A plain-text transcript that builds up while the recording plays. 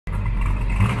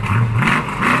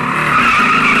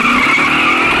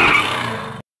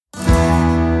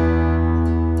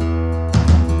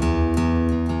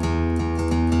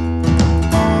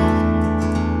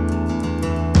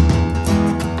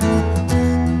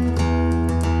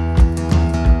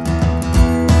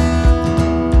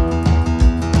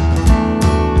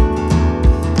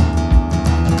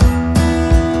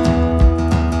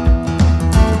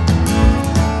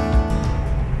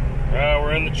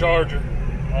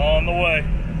on the way.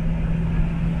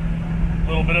 A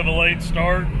little bit of a late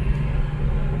start,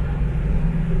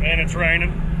 and it's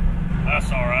raining.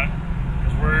 That's all right,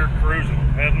 because we're cruising,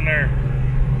 heading there.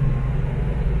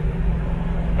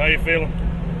 How you feeling?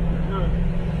 Good.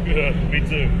 Good, me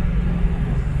too.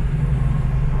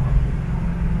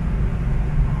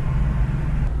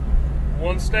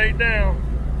 One state down.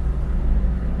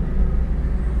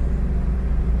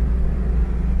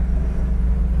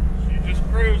 She's just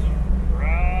cruising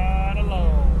right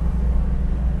along.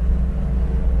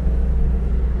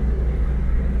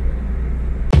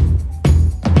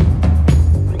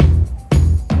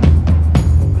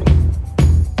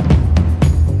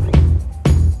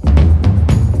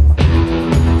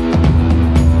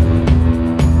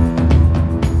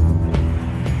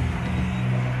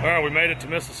 Alright, we made it to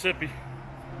Mississippi,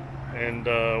 and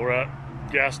we're at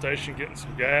the gas station getting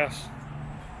some gas,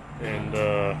 and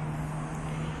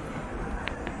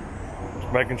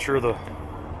making sure the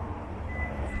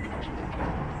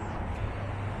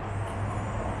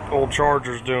old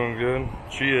Charger's doing good.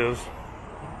 She is.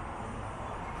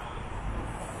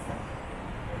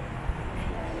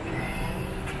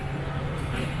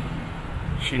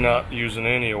 She's not using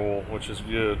any oil, which is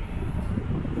good.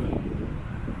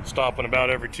 Stopping about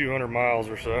every 200 miles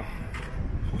or so.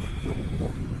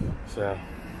 So,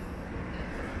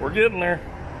 we're getting there.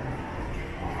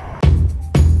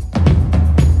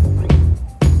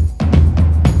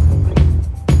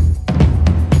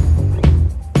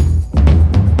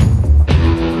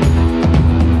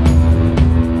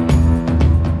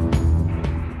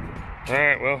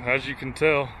 Alright, well, as you can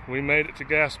tell, we made it to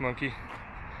Gas Monkey.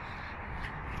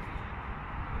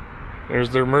 There's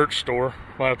their merch store.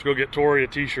 Might have to go get Tori a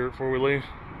t-shirt before we leave.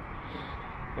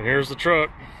 And here's the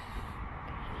truck.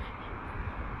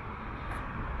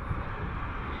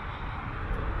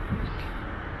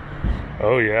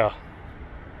 Oh yeah.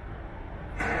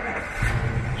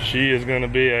 She is going to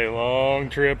be a long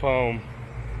trip home.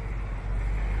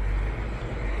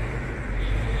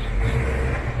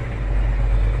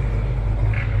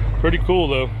 Pretty cool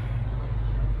though.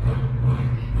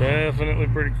 Definitely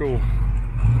pretty cool.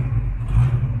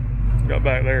 Got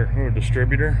back there, ooh, a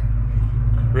distributor.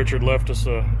 Richard left us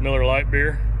a Miller Lite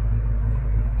beer.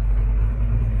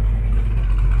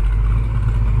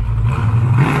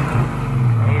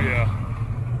 Oh yeah.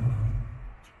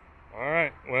 All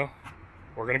right, well,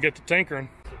 we're gonna get to tinkering.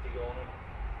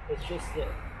 It's just the,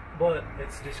 but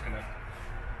it's disconnected.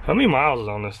 How many miles is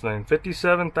on this thing?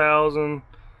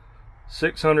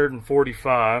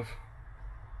 57,645.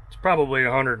 It's probably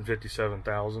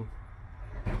 157,000.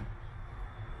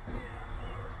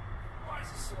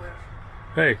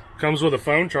 Hey, comes with a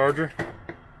phone charger.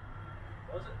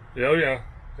 Was it? Oh yeah,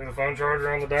 see the phone charger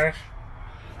on the dash?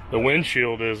 The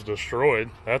windshield is destroyed.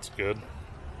 That's good.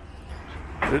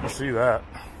 Didn't see that.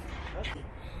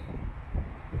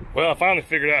 Well, I finally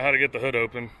figured out how to get the hood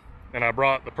open, and I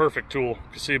brought the perfect tool.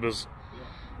 Kasiba's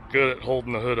good at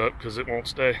holding the hood up because it won't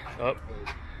stay up.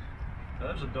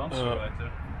 There's a dumpster right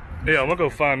there. Yeah, I'm gonna go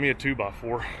find me a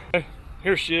 2x4. Okay,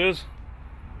 here she is.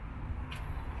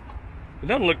 It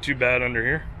doesn't look too bad under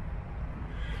here.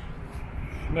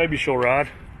 Maybe she'll ride.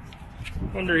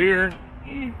 Under here,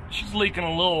 she's leaking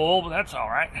a little oil, but that's all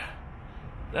right.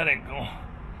 That ain't gonna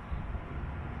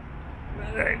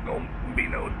be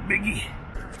no biggie.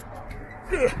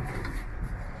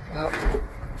 Well,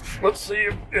 let's see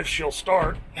if she'll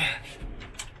start.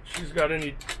 She's got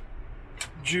any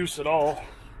juice at all.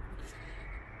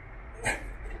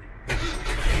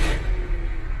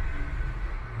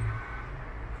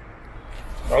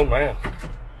 Oh man,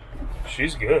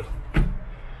 she's good.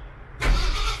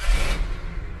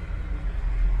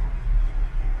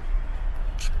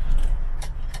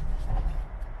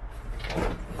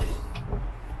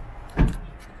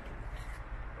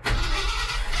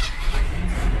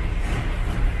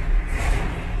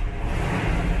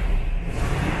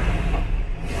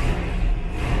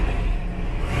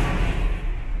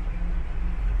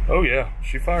 Oh yeah,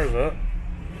 she fires up.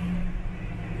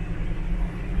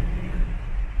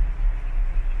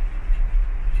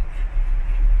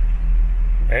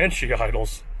 And she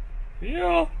idles.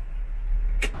 Yeah.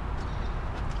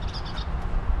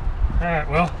 Alright,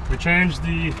 well, we changed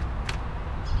the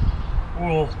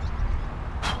oil.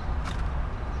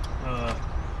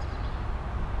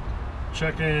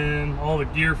 Checking all the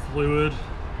gear fluid.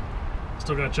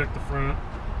 Still gotta check the front.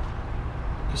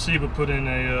 Kasiba put in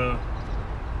a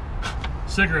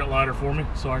cigarette lighter for me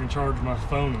so I can charge my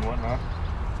phone and whatnot.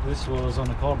 This was on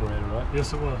the carburetor, right?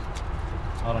 Yes, it was.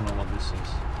 I don't know what this is.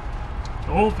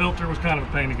 The oil filter was kind of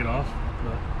a pain to get off,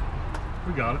 but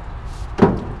we got it.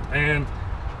 And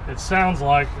It sounds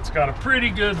like it's got a pretty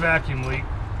good vacuum leak.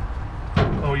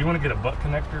 Oh, you want to get a butt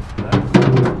connector for that?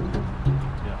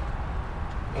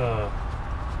 Yeah.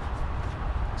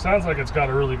 Sounds like it's got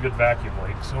a really good vacuum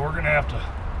leak, so we're gonna have to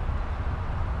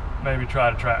maybe try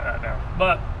to track that down.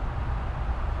 But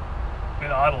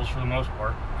it idles for the most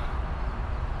part.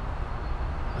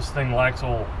 This thing likes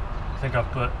oil. I think I've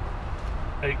put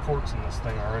 8 quarts in this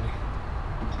thing already.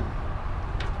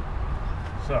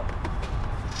 So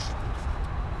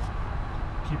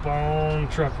keep on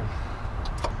trucking.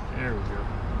 There we go.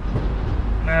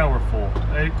 Now we're full.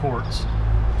 8 quarts.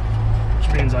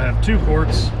 Which means I have 2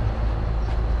 quarts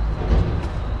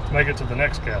to make it to the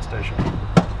next gas station.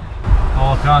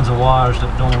 All kinds of wires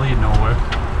that don't lead nowhere.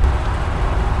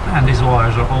 Man, these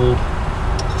wires are old.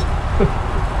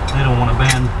 They don't want to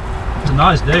bend. It's a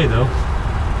nice day though.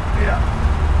 Yeah.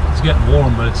 It's getting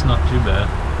warm, but it's not too bad.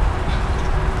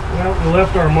 Well, we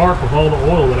left our mark with all the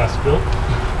oil that I spilled.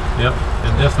 Yep,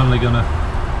 they're definitely gonna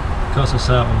cuss us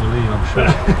out when we leave, I'm sure.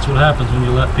 That's what happens when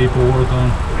you let people work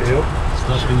on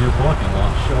stuff in your parking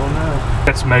lot. Sure now.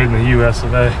 It's made in the US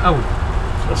of A. Oh,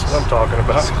 That's what I'm talking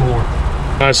about. score.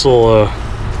 Nice little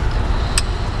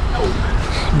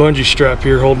bungee strap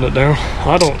here holding it down.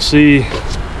 I don't see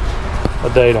a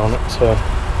date on it, so it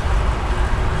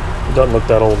doesn't look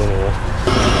that old anyway.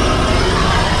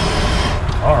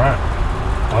 All right.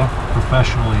 Well,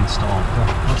 Professionally installed.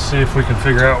 let's see if we can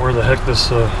figure out where the heck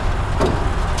this. I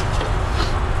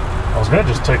was gonna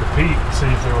just take a peek and see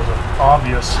if there was an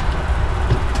obvious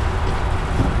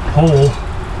hole.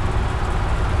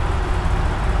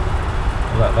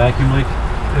 That vacuum leak?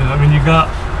 Yeah, I mean, you got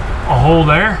a hole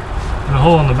there and a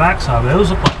hole on the back side. Those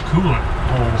look like coolant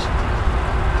holes.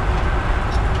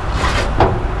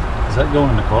 Is that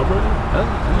going in the carburetor? That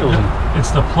goes in.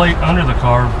 It's the plate under the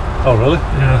carb. Oh, really?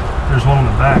 Yeah, there's one on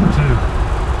the back too.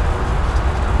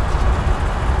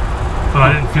 But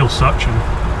I didn't feel suction.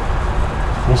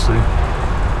 We'll see.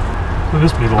 Look at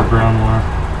this big old ground wire.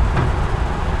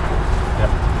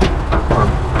 Yep.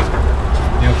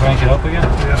 You gonna crank it up again?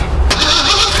 Yeah.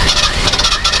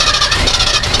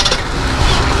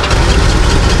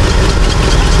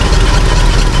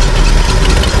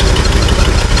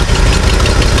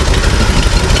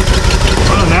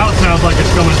 Well, now it sounds like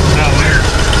it's coming from down there.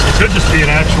 It could just be an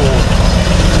actual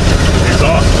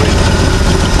exhaust leak.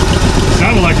 It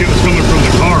sounded like it was coming from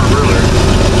the carb earlier.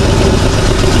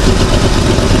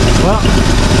 Well,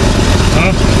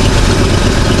 Huh?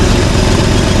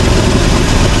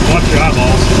 Watch your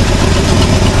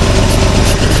eyeballs.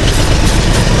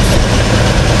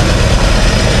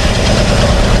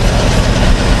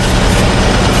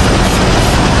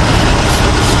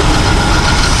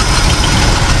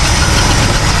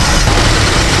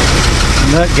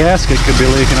 that gasket could be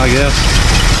leaking, I guess.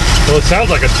 Well, it sounds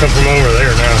like it's come from over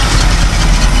there now.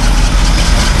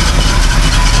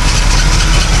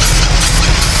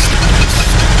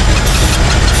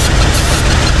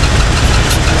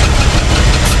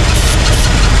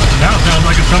 Now it sounds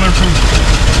like it's coming from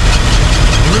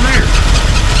over there.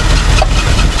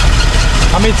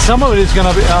 I mean, some of it is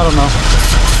gonna be, I don't know.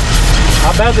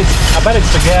 I bet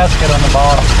it's the gasket on the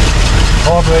bottom.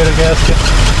 Carburetor gasket.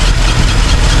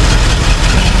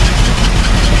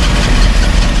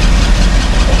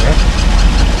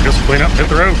 Just clean up and hit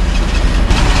the road.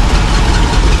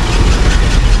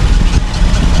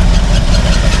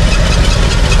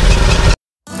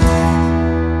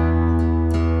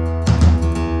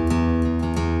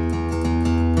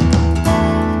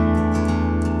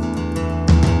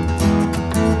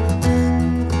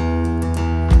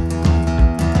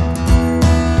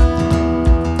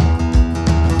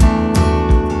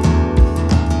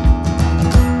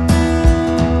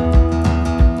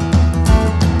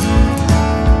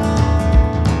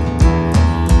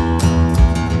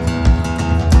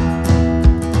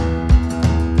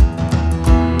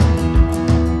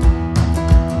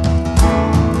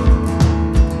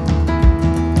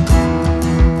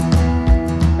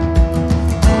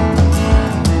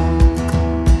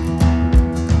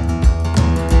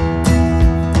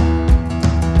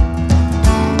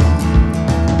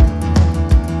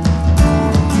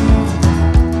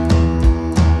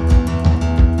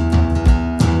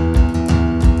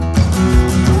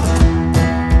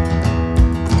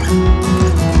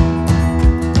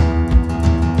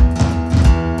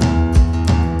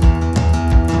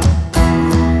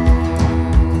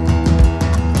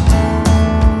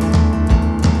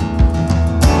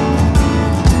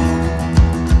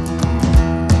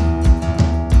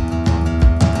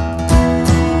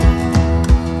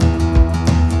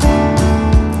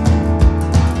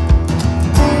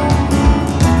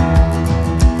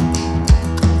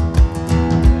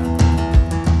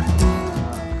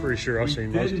 I've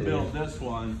seen most of didn't build them. this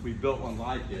one. We built one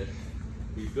like it.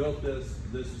 We built this.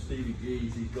 This is Stevie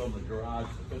G's. He's building a garage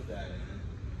to put that in.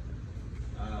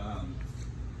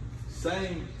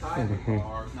 Same type of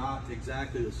car, not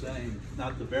exactly the same,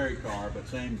 not the very car, but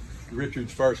same.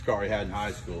 Richard's first car he had in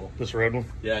high school. This red one?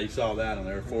 Yeah, you saw that on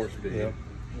there, 4-speed. Yeah.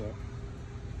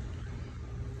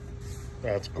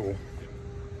 That's cool.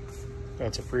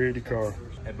 That's a pretty car.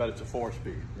 But it's a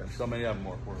 4-speed. There's so many of them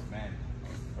were manual.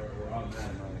 We're on that.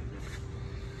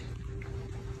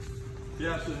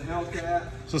 Yeah, so the Hellcat.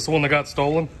 Is this the one that got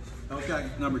stolen?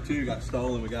 Hellcat number 2 got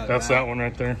stolen. We got it That's back, that one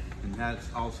right there. and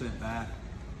that's all sent back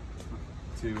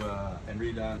to and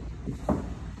redone.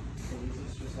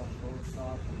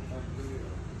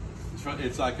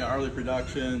 It's like an early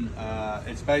production.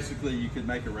 It's basically you could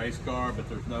make a race car, but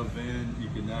there's no VIN. You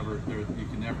can never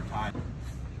tie it.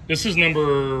 This is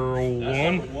number That's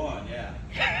one. number 1, yeah.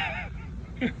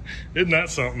 Isn't that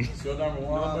something? Still number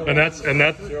 1. And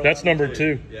that's number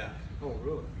 2. Yeah. Oh,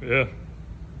 really? Yeah.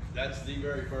 That's the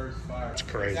very first fire. That's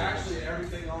crazy. It's actually,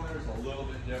 everything on there is a little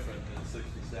bit different than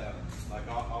 67.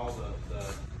 Like all the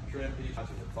trim pieces have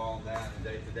fallen down and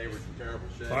they were in terrible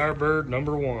shape. Firebird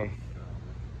number 1.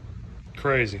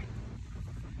 Crazy.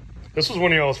 This was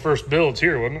one of y'all's first builds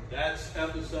here, wasn't it? That's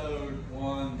episode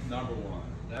 1, number 1.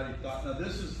 Now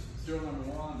this is still number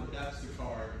 1, but that's the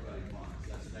car everybody wants.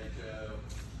 That's an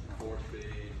HO,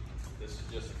 4-speed. This is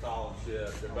just a column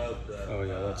shift. They're both. Oh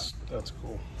yeah, that's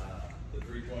cool. The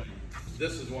 320.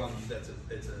 This is one that's a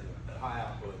high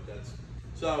output.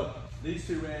 So these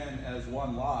two ran as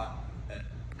one lot at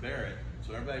Barrett.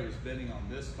 So everybody was bidding on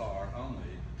this car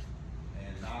only,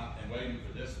 and waiting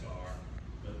for this car.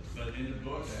 But in the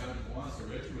book they haven't won. So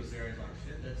Richard was there. He's like,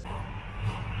 shit, that's.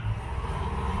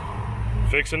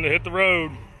 Fixing to hit the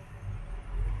road.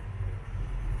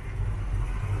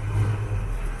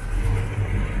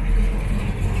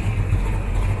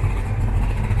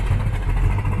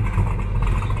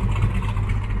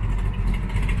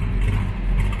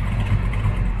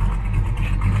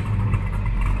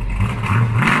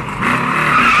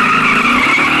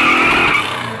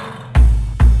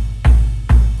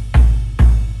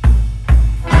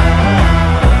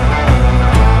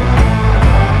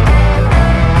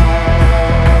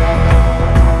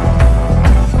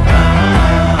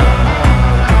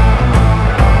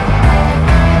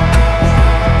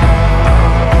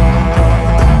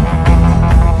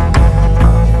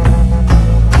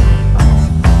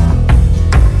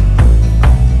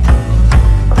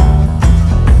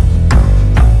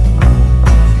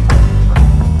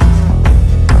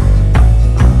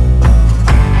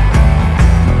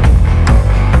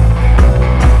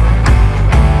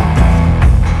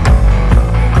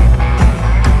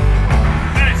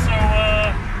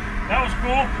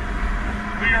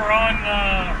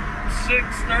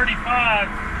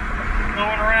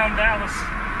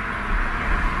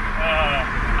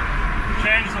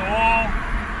 Changed the oil,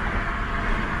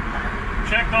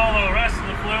 checked all the rest of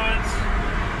the fluids.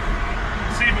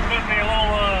 Steve put me a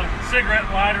little cigarette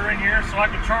lighter in here so I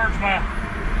could charge my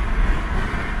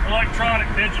electronic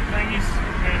digit thingies,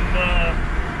 and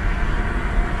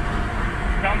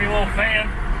got me a little fan.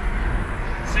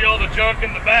 See all the junk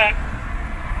in the back.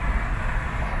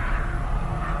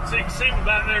 So you can see me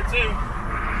back there too,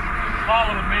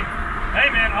 following me. Hey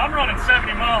man, I'm running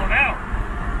 70 miles an hour.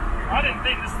 I didn't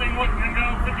think this thing wasn't gonna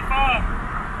go 55.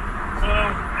 So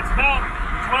it's about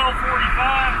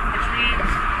 12:45, which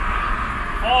means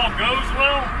if all goes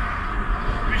well,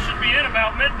 we should be in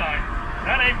about midnight.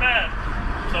 That ain't bad.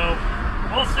 So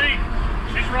we'll see.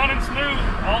 She's running smooth.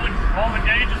 All the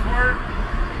gauges work.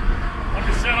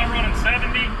 Like I said, I'm running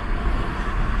 70.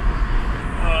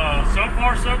 So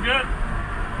far so good.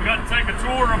 We got to take a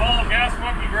tour of all Gas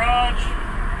Monkey Garage.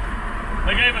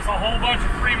 They gave us a whole bunch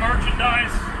of free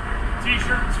merchandise.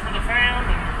 T-shirts for the fam,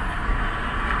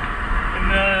 and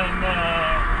then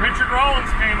Richard Rollins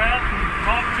came out and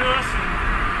talked to us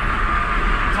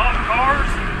and talked cars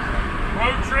and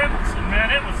road trips, and man,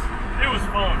 it was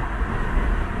fun.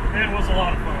 It was a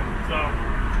lot of fun. So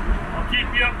I'll keep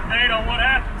you up to date on what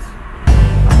happens.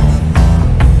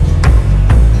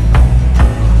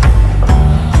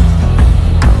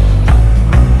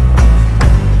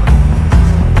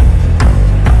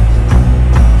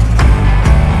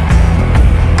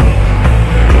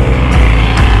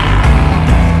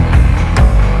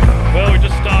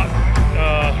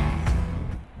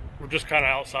 Just kind of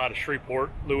outside of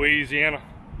Shreveport, Louisiana.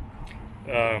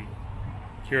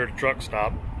 Here at a truck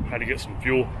stop. Had to get some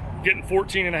fuel. Getting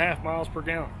 14.5 miles per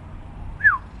gallon.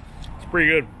 It's pretty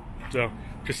good. So,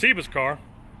 Casiba's car.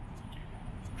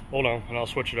 Hold on, and I'll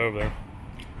switch it over there.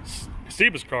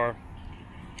 Casiba's car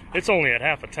It's only at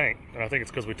half a tank, and I think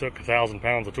it's because we took 1,000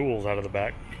 pounds of tools out of the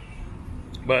back.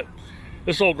 But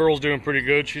this old girl's doing pretty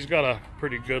good. She's got a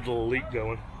pretty good little leak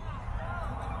going.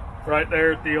 Right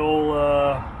there at the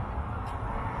old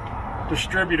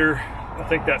distributor, I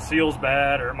think that seal's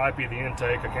bad, or it might be the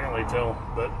intake. I can't really tell,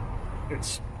 but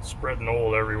it's spreading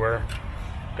oil everywhere.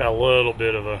 Got a little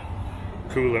bit of a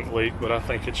coolant leak, but I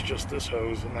think it's just this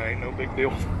hose, and that ain't no big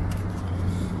deal.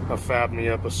 I fabbed me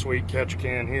up a sweet catch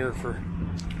can here for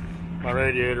my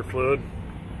radiator fluid.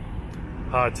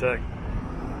 High tech.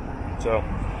 So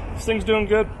this thing's doing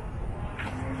good.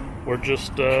 We're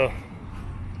just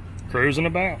cruising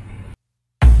about.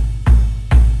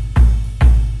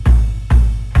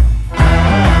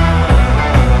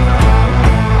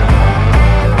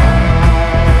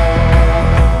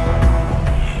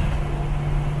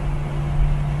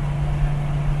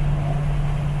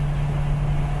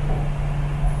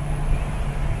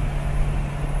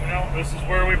 This is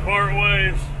where we part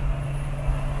ways.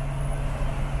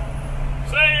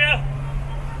 See ya!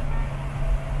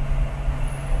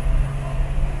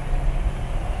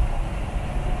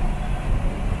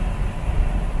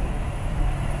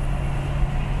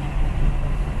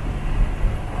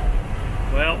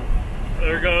 Well,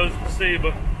 there goes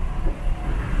Casiba.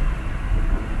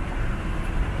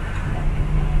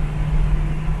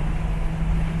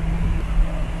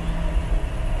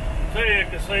 See ya,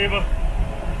 Casiba.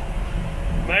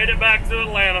 Made it back to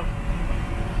Atlanta.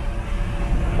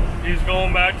 He's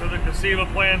going back to the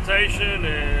Casiba plantation,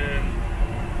 and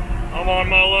I'm on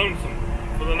my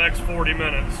lonesome for the next 40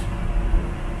 minutes.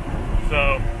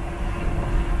 So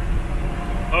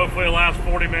hopefully the last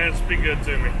 40 minutes will be good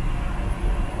to me.